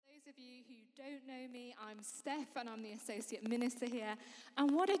you who don't know me, I'm Steph and I'm the Associate Minister here.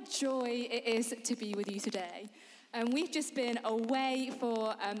 And what a joy it is to be with you today. We've just been away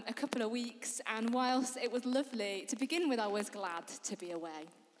for a couple of weeks, and whilst it was lovely, to begin with I was glad to be away,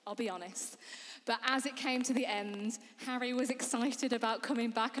 I'll be honest. But as it came to the end, Harry was excited about coming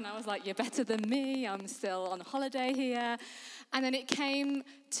back, and I was like, you're better than me, I'm still on holiday here. And then it came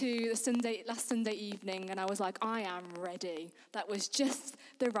to last Sunday evening, and I was like, I am ready. That was just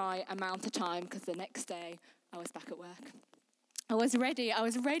the right amount of time, because the next day I was back at work. I was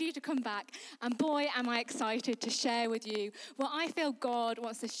ready to come back, and boy, am I excited to share with you what I feel God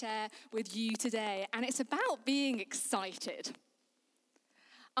wants to share with you today. And it's about being excited.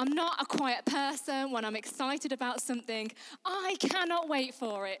 I'm not a quiet person. When I'm excited about something, I cannot wait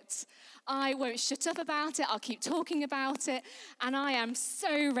for it. I won't shut up about it. I'll keep talking about it. And I am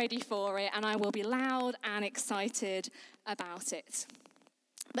so ready for it. And I will be loud and excited about it.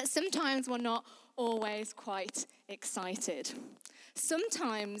 But sometimes we're not always quite excited.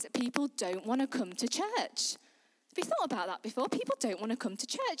 Sometimes people don't want to come to church. Have you thought about that before? People don't want to come to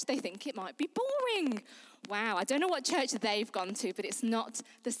church. They think it might be boring. Wow, I don't know what church they've gone to, but it's not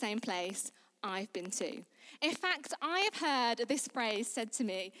the same place I've been to. In fact, I have heard this phrase said to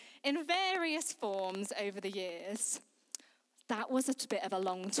me in various forms over the years. That was a bit of a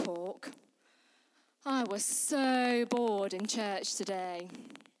long talk. I was so bored in church today.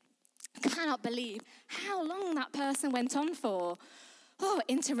 I cannot believe how long that person went on for. Oh, it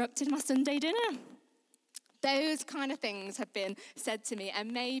interrupted my Sunday dinner. Those kind of things have been said to me,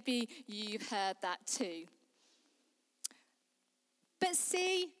 and maybe you've heard that too. But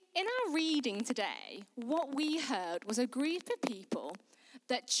see, in our reading today, what we heard was a group of people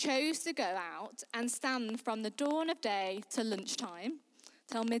that chose to go out and stand from the dawn of day to lunchtime,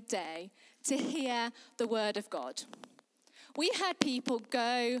 till midday, to hear the word of God. We heard people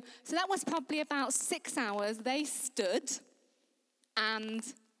go, so that was probably about 6 hours, they stood and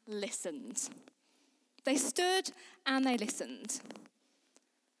listened. They stood and they listened.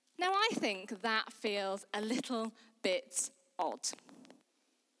 Now, I think that feels a little bit odd.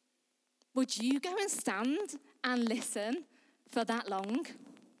 Would you go and stand and listen for that long?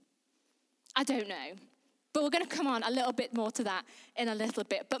 I don't know. But we're going to come on a little bit more to that in a little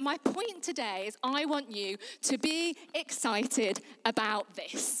bit. But my point today is I want you to be excited about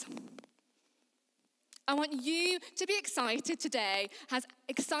this. I want you to be excited today, as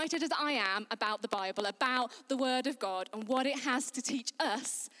excited as I am about the Bible, about the Word of God, and what it has to teach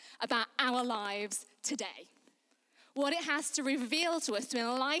us about our lives today. What it has to reveal to us, to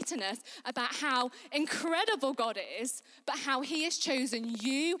enlighten us about how incredible God is, but how He has chosen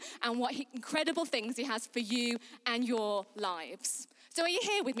you and what incredible things He has for you and your lives. So are you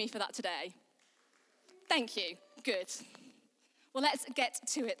here with me for that today? Thank you. Good. Well, let's get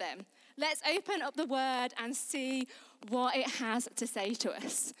to it then. Let's open up the Word and see what it has to say to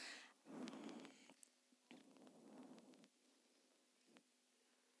us.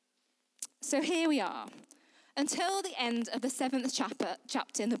 So here we are. Until the end of the 7th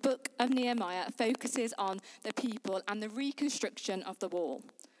chapter in the book of Nehemiah focuses on the people and the reconstruction of the wall.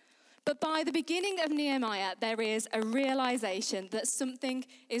 But by the beginning of Nehemiah, there is a realization that something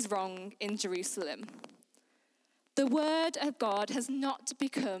is wrong in Jerusalem. The word of God has not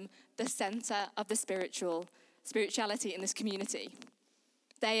become the center of the spirituality in this community.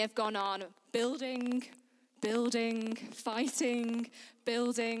 They have gone on building, fighting,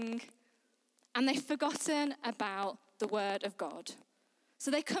 building, and they've forgotten about the word of God. So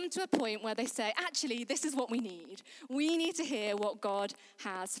they come to a point where they say, actually, this is what we need. We need to hear what God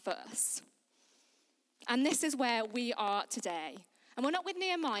has for us. And this is where we are today. And we're not with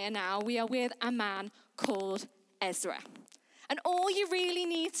Nehemiah now, we are with a man called Ezra. And all you really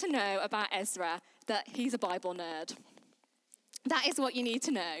need to know about Ezra, that he's a Bible nerd. That is what you need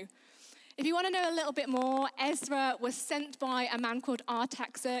to know. If you want to know a little bit more, Ezra was sent by a man called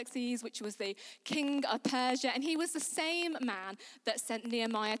Artaxerxes, which was the king of Persia, and he was the same man that sent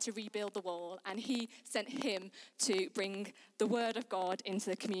Nehemiah to rebuild the wall, and he sent him to bring the word of God into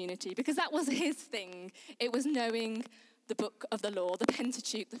the community, because that was his thing. It was knowing the book of the law, the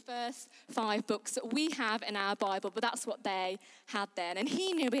Pentateuch, the first 5 books that we have in our Bible, but that's what they had then. And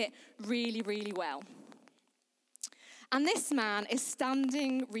he knew it really, really well. And this man is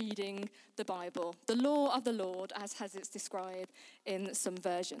standing reading the Bible, the law of the Lord, as it's described in some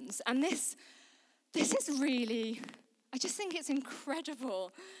versions. And this is really, I just think it's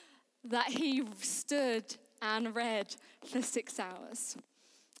incredible that he stood and read for 6 hours.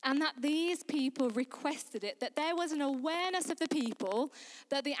 And that these people requested it, that there was an awareness of the people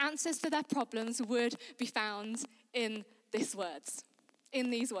that the answers to their problems would be found in these words. in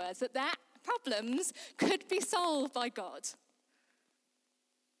these words, that their problems could be solved by God.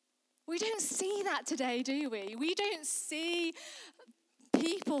 We don't see that today, do we? We don't see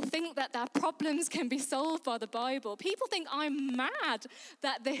people think that their problems can be solved by the Bible. People think I'm mad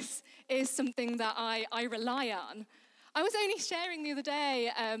that this is something that I rely on. I was only sharing the other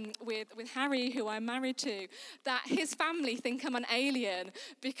day with Harry, who I'm married to, that his family think I'm an alien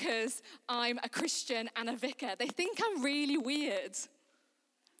because I'm a Christian and a vicar. They think I'm really weird.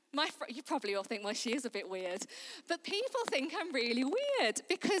 You probably all think, well, she is a bit weird. But people think I'm really weird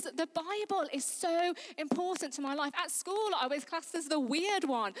because the Bible is so important to my life. At school, I was classed as the weird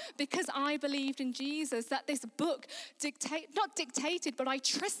one because I believed in Jesus, that this book not dictated, but I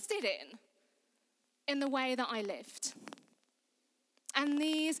trusted in the way that I lived. And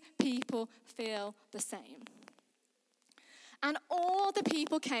these people feel the same. And all the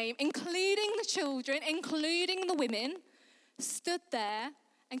people came, including the children, including the women, stood there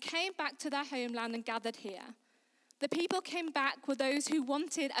and came back to their homeland and gathered here. The people came back were those who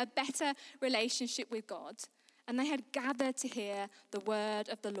wanted a better relationship with God, and they had gathered to hear the word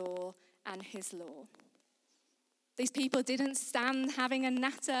of the law and his law. These people didn't stand having a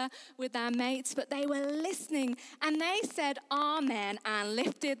natter with their mates, but they were listening, and they said amen and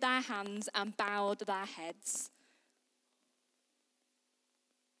lifted their hands and bowed their heads.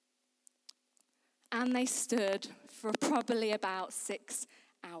 And they stood for probably about 6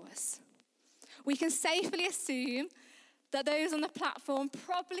 hours. We can safely assume that those on the platform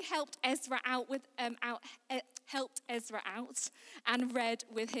probably helped Ezra out and read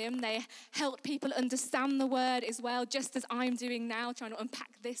with him. They helped people understand the word as well, just as I'm doing now, trying to unpack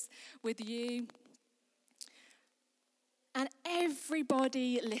this with you. And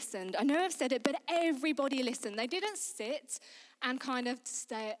everybody listened. I know I've said it, but everybody listened. They didn't sit and kind of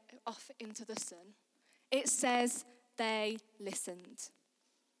stare off into the sun. It says they listened.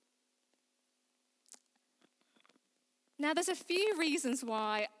 Now, there's a few reasons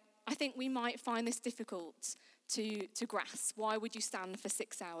why I think we might find this difficult to grasp. Why would you stand for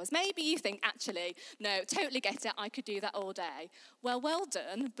 6 hours? Maybe you think, actually, no, totally get it, I could do that all day. Well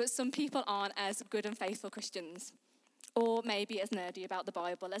done, but some people aren't as good and faithful Christians, or maybe as nerdy about the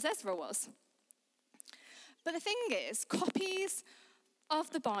Bible as Ezra was. But the thing is, copies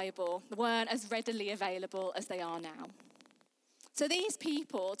of the Bible weren't as readily available as they are now. So these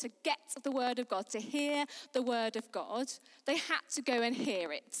people, to get the word of God, to hear the word of God, they had to go and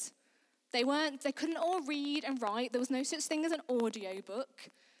hear it. They couldn't all read and write. There was no such thing as an audio book.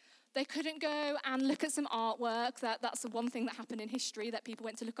 They couldn't go and look at some artwork. That's the one thing that happened in history, that people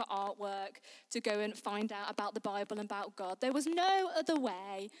went to look at artwork to go and find out about the Bible and about God. There was no other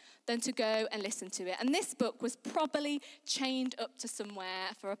way than to go and listen to it. And this book was probably chained up to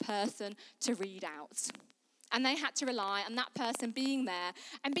somewhere for a person to read out. And they had to rely on that person being there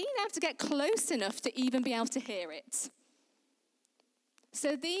and being able to get close enough to even be able to hear it.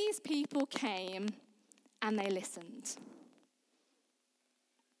 So these people came and they listened.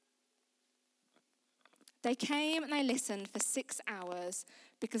 They came and they listened for 6 hours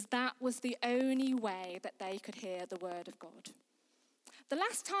because that was the only way that they could hear the word of God. The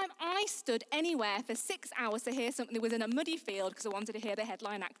last time I stood anywhere for 6 hours to hear something was in a muddy field because I wanted to hear the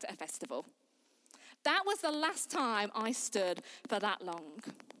headline act at a festival. That was the last time I stood for that long.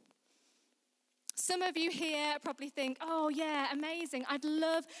 Some of you here probably think, oh yeah, amazing. I'd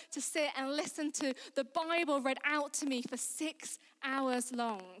love to sit and listen to the Bible read out to me for 6 hours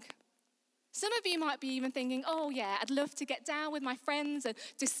long. Some of you might be even thinking, oh yeah, I'd love to get down with my friends and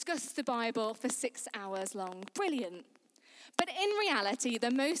discuss the Bible for 6 hours long. Brilliant. But in reality,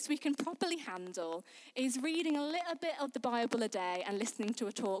 the most we can properly handle is reading a little bit of the Bible a day and listening to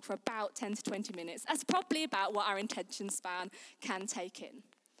a talk for about 10 to 20 minutes. That's probably about what our attention span can take in.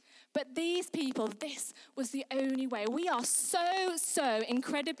 But these people, this was the only way. We are so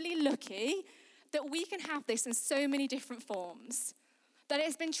incredibly lucky that we can have this in so many different forms, that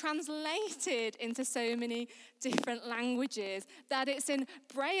it's been translated into so many different languages, that it's in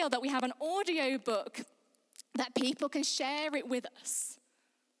Braille, that we have an audio book, that people can share it with us.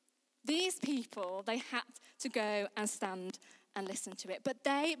 These people, they had to go and stand and listen to it. But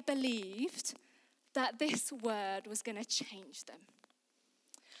they believed that this word was going to change them.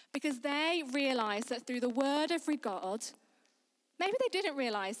 Because they realized that through the word of God, maybe they didn't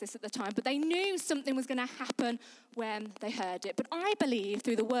realize this at the time, but they knew something was going to happen when they heard it. But I believe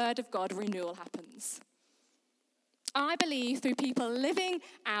through the word of God, renewal happens. I believe through people living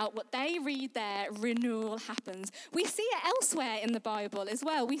out what they read there, renewal happens. We see it elsewhere in the Bible as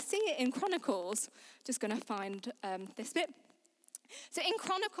well. We see it in Chronicles. Just going to find this bit. So in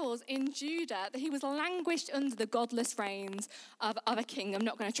Chronicles, in Judah, he was languished under the godless reigns of a king. I'm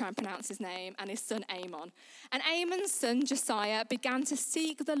not going to try and pronounce his name, and his son Amon. And Amon's son Josiah began to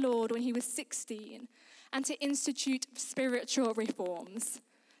seek the Lord when he was 16 and to institute spiritual reforms.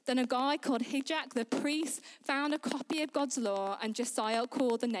 Then a guy called Hijak, the priest, found a copy of God's law, and Josiah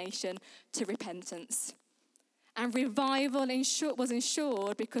called the nation to repentance. And revival was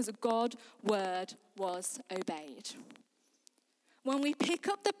ensured because God's word was obeyed. When we pick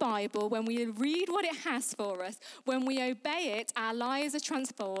up the Bible, when we read what it has for us, when we obey it, our lives are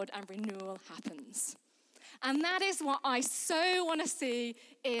transformed and renewal happens. And that is what I so want to see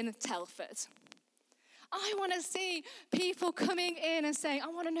in Telford. I want to see people coming in and saying, I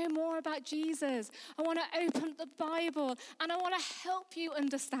want to know more about Jesus. I want to open the Bible and I want to help you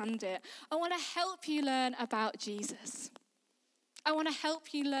understand it. I want to help you learn about Jesus. I want to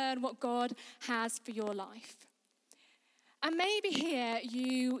help you learn what God has for your life. And maybe here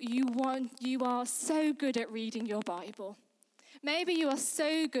you are so good at reading your Bible. Maybe you are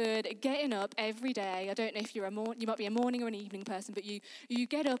so good at getting up every day. I don't know if you might be a morning or an evening person, but you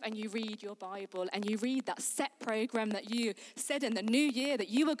get up and you read your Bible and you read that set program that you said in the new year that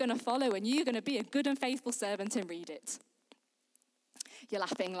you were going to follow, and you're going to be a good and faithful servant and read it. You're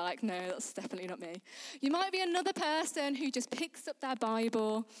laughing like, no, that's definitely not me. You might be another person who just picks up their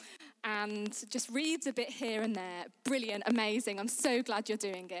Bible and just reads a bit here and there. Brilliant, amazing. I'm so glad you're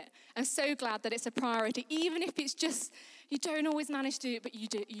doing it. I'm so glad that it's a priority, even if it's just, you don't always manage to do it, but you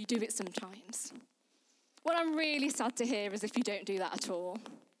do it sometimes. What I'm really sad to hear is if you don't do that at all.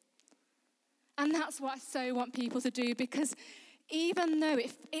 And that's what I so want people to do, because even though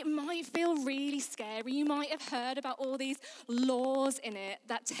it might feel really scary, you might have heard about all these laws in it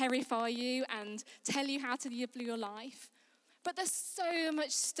that terrify you and tell you how to live your life. But there's so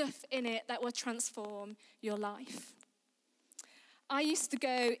much stuff in it that will transform your life. I used to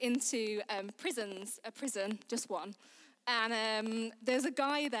go into a prison, just one, and there's a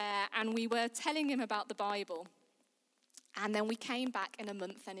guy there, and we were telling him about the Bible. And then we came back in a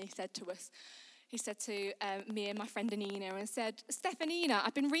month, and he said to me and my friend Anina, and said, Stephanina,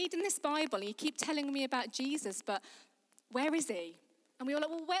 I've been reading this Bible, and you keep telling me about Jesus, but where is he? And we were like,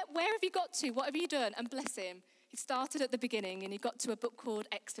 well, where have you got to? What have you done? And bless him, he started at the beginning, and he got to a book called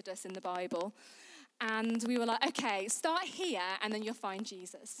Exodus in the Bible. And we were like, okay, start here, and then you'll find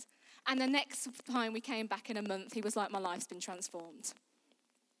Jesus. And the next time we came back in a month, he was like, my life's been transformed.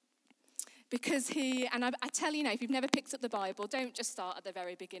 Because I tell you now, if you've never picked up the Bible, don't just start at the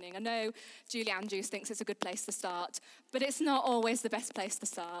very beginning. I know Julie Andrews thinks it's a good place to start, but it's not always the best place to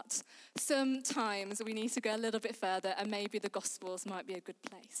start. Sometimes we need to go a little bit further, and maybe the Gospels might be a good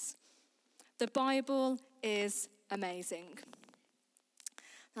place. The Bible is amazing.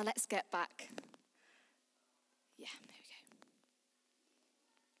 Now let's get back. Yeah, there we go.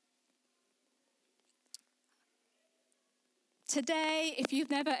 Today, if you've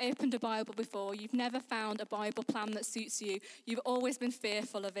never opened a Bible before, you've never found a Bible plan that suits you, you've always been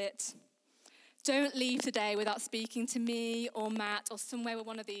fearful of it, don't leave today without speaking to me or Matt or somewhere with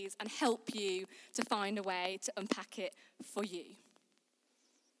one of these and help you to find a way to unpack it for you.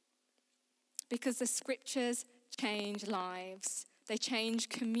 Because the scriptures change lives. They change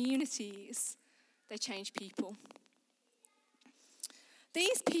communities. They change people.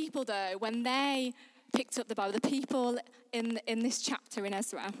 These people, though, when they picked up the Bible, the people in this chapter in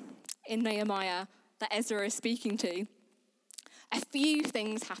Ezra, in Nehemiah, that Ezra is speaking to, a few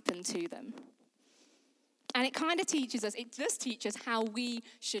things happened to them. And it kind of teaches us, it does teach us how we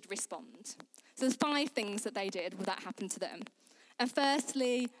should respond. So there's 5 things that they did that happened to them. And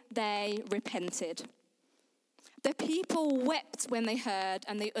firstly, they repented. The people wept when they heard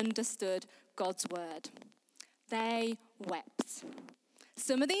and they understood God's word. They wept.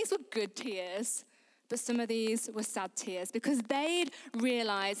 Some of these were good tears, but some of these were sad tears, because they'd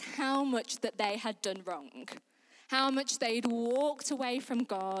realized how much that they had done wrong, how much they'd walked away from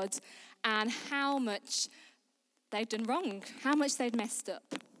God, and how much they'd done wrong, how much they'd messed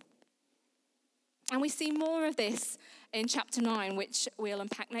up. And we see more of this in chapter 9, which we'll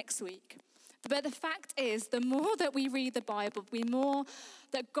unpack next week. But the fact is, the more that we read the Bible, the more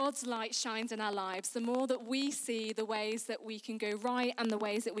that God's light shines in our lives, the more that we see the ways that we can go right and the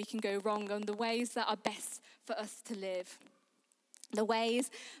ways that we can go wrong, and the ways that are best for us to live. The ways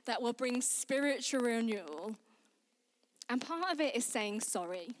that will bring spiritual renewal. And part of it is saying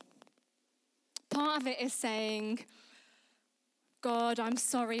sorry. Part of it is saying, God, I'm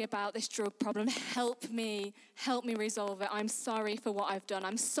sorry about this drug problem. Help me resolve it. I'm sorry for what I've done.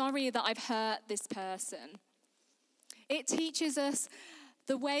 I'm sorry that I've hurt this person. It teaches us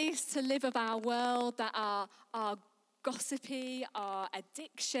the ways to live of our world that are gossipy, our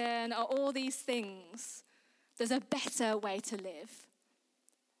addiction, or all these things. There's a better way to live.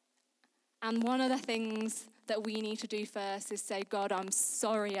 And one of the things that we need to do first is say, God, I'm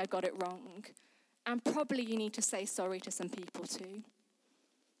sorry I got it wrong. And probably you need to say sorry to some people too.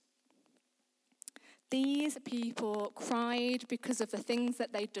 These people cried because of the things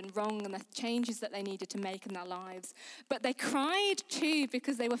that they'd done wrong and the changes that they needed to make in their lives. But they cried too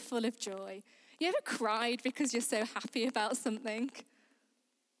because they were full of joy. You ever cried because you're so happy about something?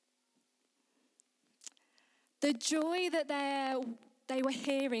 The joy that they were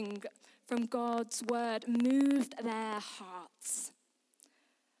hearing from God's word moved their hearts.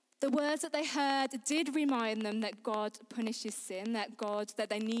 The words that they heard did remind them that God punishes sin, that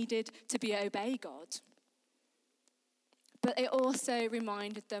they needed to obey God. But it also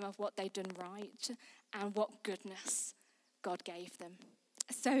reminded them of what they'd done right and what goodness God gave them.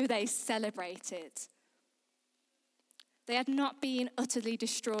 So they celebrated. They had not been utterly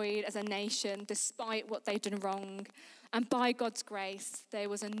destroyed as a nation despite what they'd done wrong. And by God's grace, there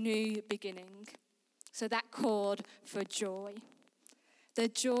was a new beginning. So that called for joy. The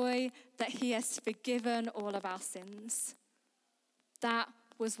joy that he has forgiven all of our sins. That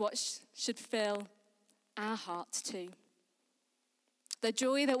was what should fill our hearts too. The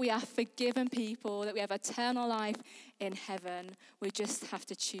joy that we are forgiven people, that we have eternal life in heaven. We just have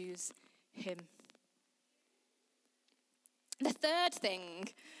to choose him. The third thing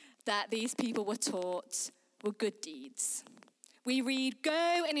that these people were taught were good deeds. We read,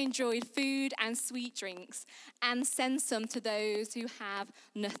 go and enjoy food and sweet drinks and send some to those who have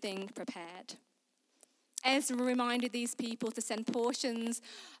nothing prepared. Ezra reminded these people to send portions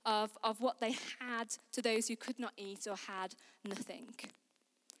of what they had to those who could not eat or had nothing.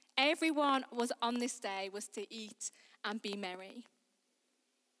 Everyone was on this day was to eat and be merry.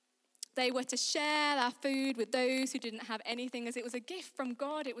 They were to share their food with those who didn't have anything, as it was a gift from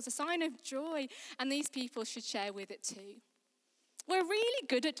God. It was a sign of joy, and these people should share with it too. We're really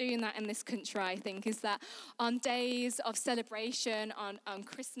good at doing that in this country, I think, is that on days of celebration, on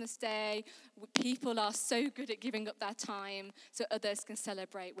Christmas Day, people are so good at giving up their time so others can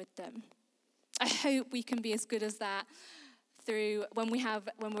celebrate with them. I hope we can be as good as that through when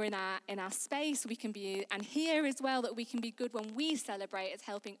we're in our space, we can be, and here as well, that we can be good when we celebrate as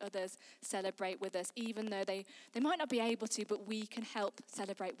helping others celebrate with us, even though they might not be able to, but we can help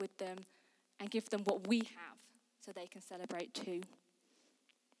celebrate with them and give them what we have so they can celebrate too.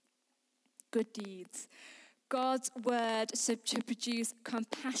 Good deeds. God's word to produce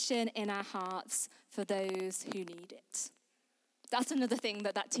compassion in our hearts for those who need it. That's another thing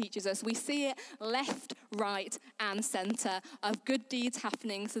that teaches us. We see it left, right, and centre of good deeds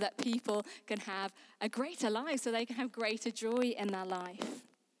happening so that people can have a greater life, so they can have greater joy in their life.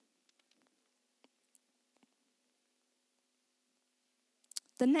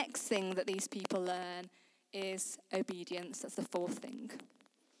 The next thing that these people learn is obedience. That's the fourth thing.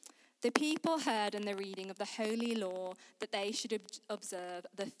 The people heard in the reading of the holy law that they should observe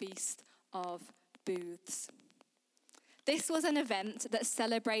the Feast of Booths. This was an event that's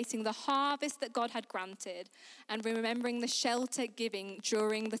celebrating the harvest that God had granted and remembering the shelter giving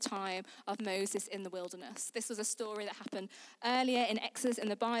during the time of Moses in the wilderness. This was a story that happened earlier in Exodus in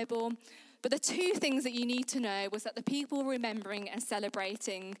the Bible. But the two things that you need to know was that the people were remembering and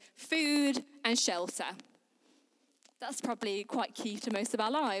celebrating food and shelter. That's probably quite key to most of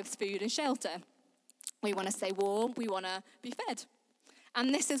our lives, food and shelter. We want to stay warm, we want to be fed.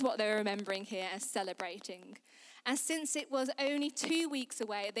 And this is what they're remembering here as celebrating. And since it was only 2 weeks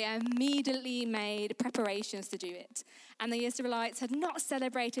away, they immediately made preparations to do it. And the Israelites had not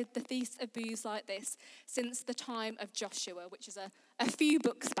celebrated the Feast of Booths like this since the time of Joshua, which is a few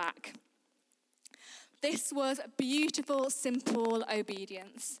books back. This was beautiful, simple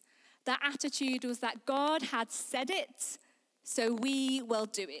obedience. Their attitude was that God had said it, so we will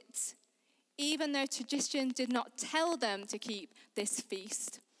do it. Even though tradition did not tell them to keep this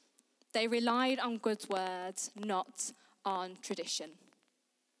feast, they relied on God's words, not on tradition.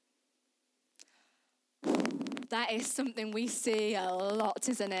 That is something we see a lot,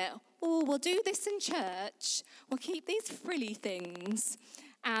 isn't it? Oh, we'll do this in church. We'll keep these frilly things.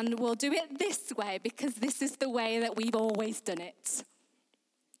 And we'll do it this way because this is the way that we've always done it.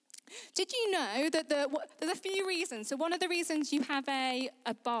 Did you know that there's a few reasons? So one of the reasons you have a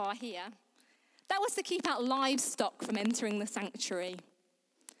bar here, that was to keep out livestock from entering the sanctuary.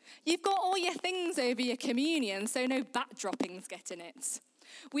 You've got all your things over your communion, so no bat droppings get in it.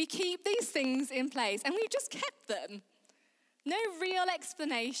 We keep these things in place, and we've just kept them. No real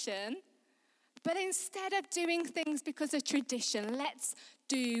explanation, but instead of doing things because of tradition, let's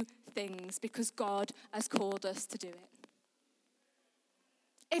do things because God has called us to do it.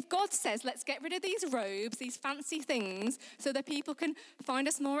 If God says, let's get rid of these robes, these fancy things, so that people can find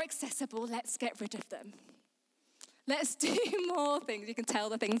us more accessible, let's get rid of them. Let's do more things. You can tell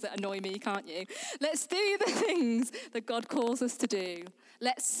the things that annoy me, can't you? Let's do the things that God calls us to do.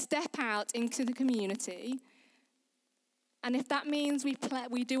 Let's step out into the community. And if that means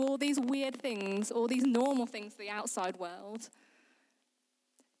we do all these weird things, all these normal things to the outside world,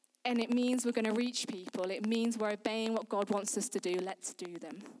 and it means we're going to reach people, it means we're obeying what God wants us to do, let's do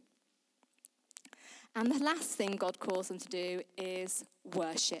them. And the last thing God calls them to do is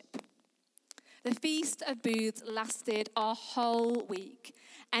worship. The Feast of Booths lasted a whole week,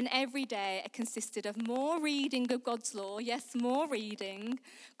 and every day it consisted of more reading of God's law, yes, more reading,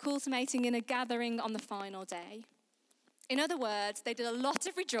 culminating in a gathering on the final day. In other words, they did a lot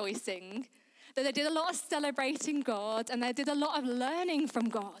of rejoicing, that they did a lot of celebrating God, and they did a lot of learning from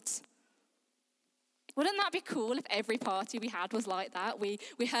God. Wouldn't that be cool if every party we had was like that? We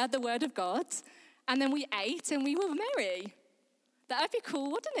heard the word of God, and then we ate and we were merry. That would be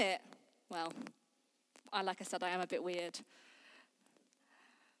cool, wouldn't it? Well, like I said, I am a bit weird.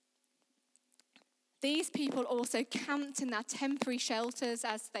 These people also camped in their temporary shelters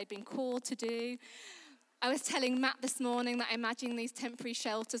as they'd been called to do. I was telling Matt this morning that I imagine these temporary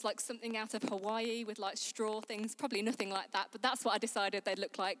shelters like something out of Hawaii with like straw things, probably nothing like that, but that's what I decided they'd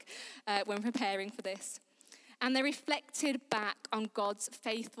look like when preparing for this. And they reflected back on God's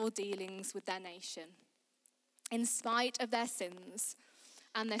faithful dealings with their nation, in spite of their sins.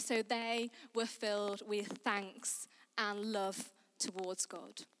 And so they were filled with thanks and love towards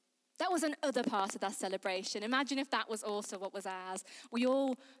God. That was another part of their celebration. Imagine if that was also what was ours. We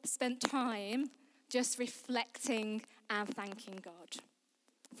all spent time just reflecting and thanking God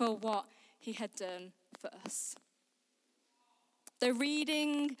for what he had done for us. The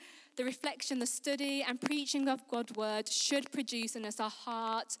reading, the reflection, the study and preaching of God's word should produce in us a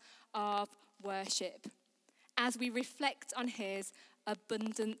heart of worship as we reflect on his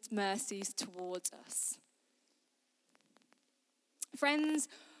abundant mercies towards us. Friends,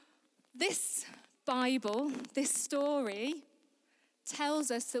 this Bible, this story, tells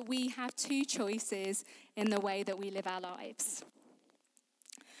us that we have two choices in the way that we live our lives.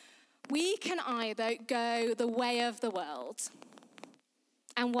 We can either go the way of the world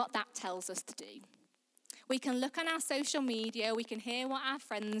and what that tells us to do. We can look on our social media, we can hear what our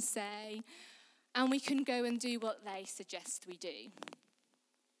friends say, and we can go and do what they suggest we do.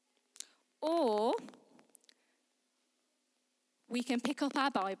 Or we can pick up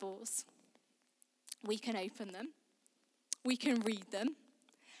our Bibles, we can open them, we can read them,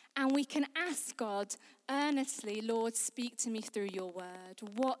 and we can ask God earnestly, Lord, speak to me through your word.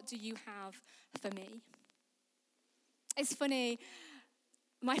 What do you have for me? It's funny,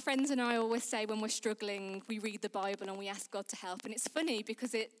 my friends and I always say when we're struggling, we read the Bible and we ask God to help. And it's funny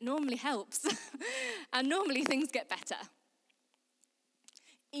because it normally helps. And normally things get better.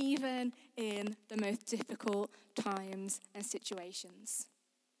 Even in the most difficult times and situations.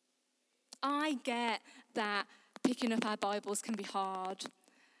 I get that picking up our Bibles can be hard.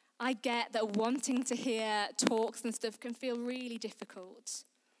 I get that wanting to hear talks and stuff can feel really difficult.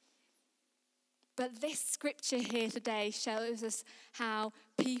 But this scripture here today shows us how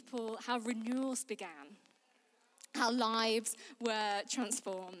renewals began, how lives were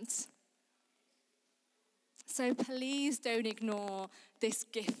transformed. So please don't ignore this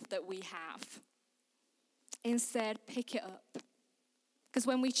gift that we have. Instead, pick it up. Because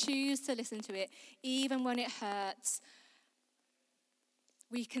when we choose to listen to it, even when it hurts,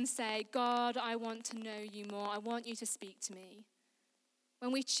 we can say, God, I want to know you more. I want you to speak to me.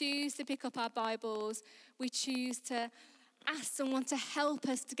 When we choose to pick up our Bibles, we choose to ask someone to help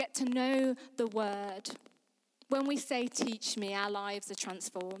us to get to know the word. When we say, teach me, our lives are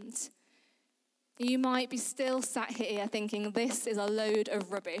transformed. You might be still sat here thinking, this is a load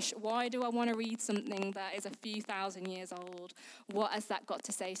of rubbish. Why do I want to read something that is a few thousand years old? What has that got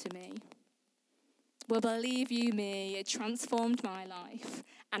to say to me? Well, believe you me, it transformed my life.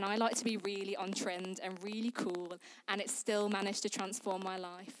 And I like to be really on trend and really cool. And it still managed to transform my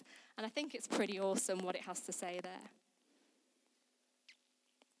life. And I think it's pretty awesome what it has to say there.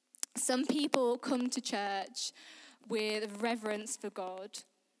 Some people come to church with reverence for God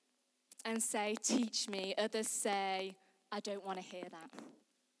and say, teach me. Others say, I don't want to hear that.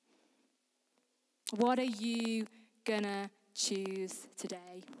 What are you going to choose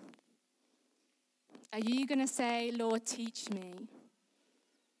today? Are you going to say, Lord, teach me?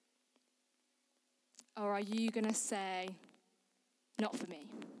 Or are you going to say, not for me?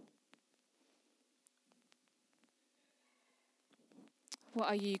 What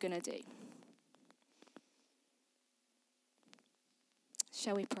are you going to do?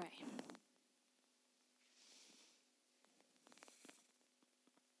 Shall we pray?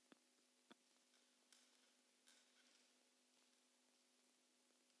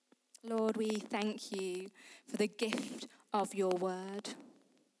 Lord, we thank you for the gift of your word.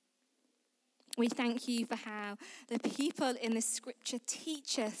 We thank you for how the people in the scripture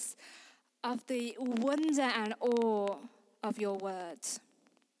teach us of the wonder and awe of your words,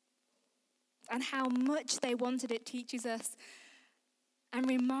 and how much they wanted it teaches us and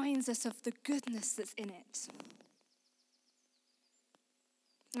reminds us of the goodness that's in it.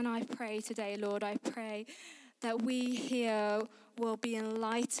 And I pray today, Lord, I pray that we here will be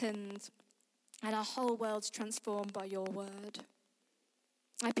enlightened and our whole world's transformed by your word.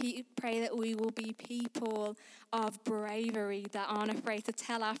 I pray that we will be people of bravery that aren't afraid to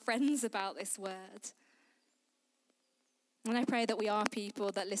tell our friends about this word. And I pray that we are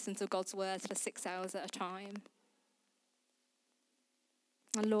people that listen to God's words for 6 hours at a time.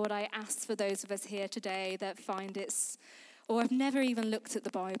 And Lord, I ask for those of us here today that find it, or have never even looked at the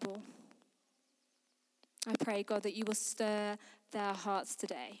Bible. I pray, God, that you will stir their hearts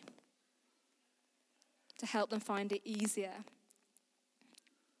today to help them find it easier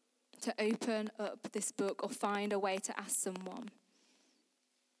to open up this book, or find a way to ask someone,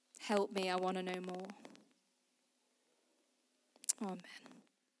 help me, I want to know more. Amen.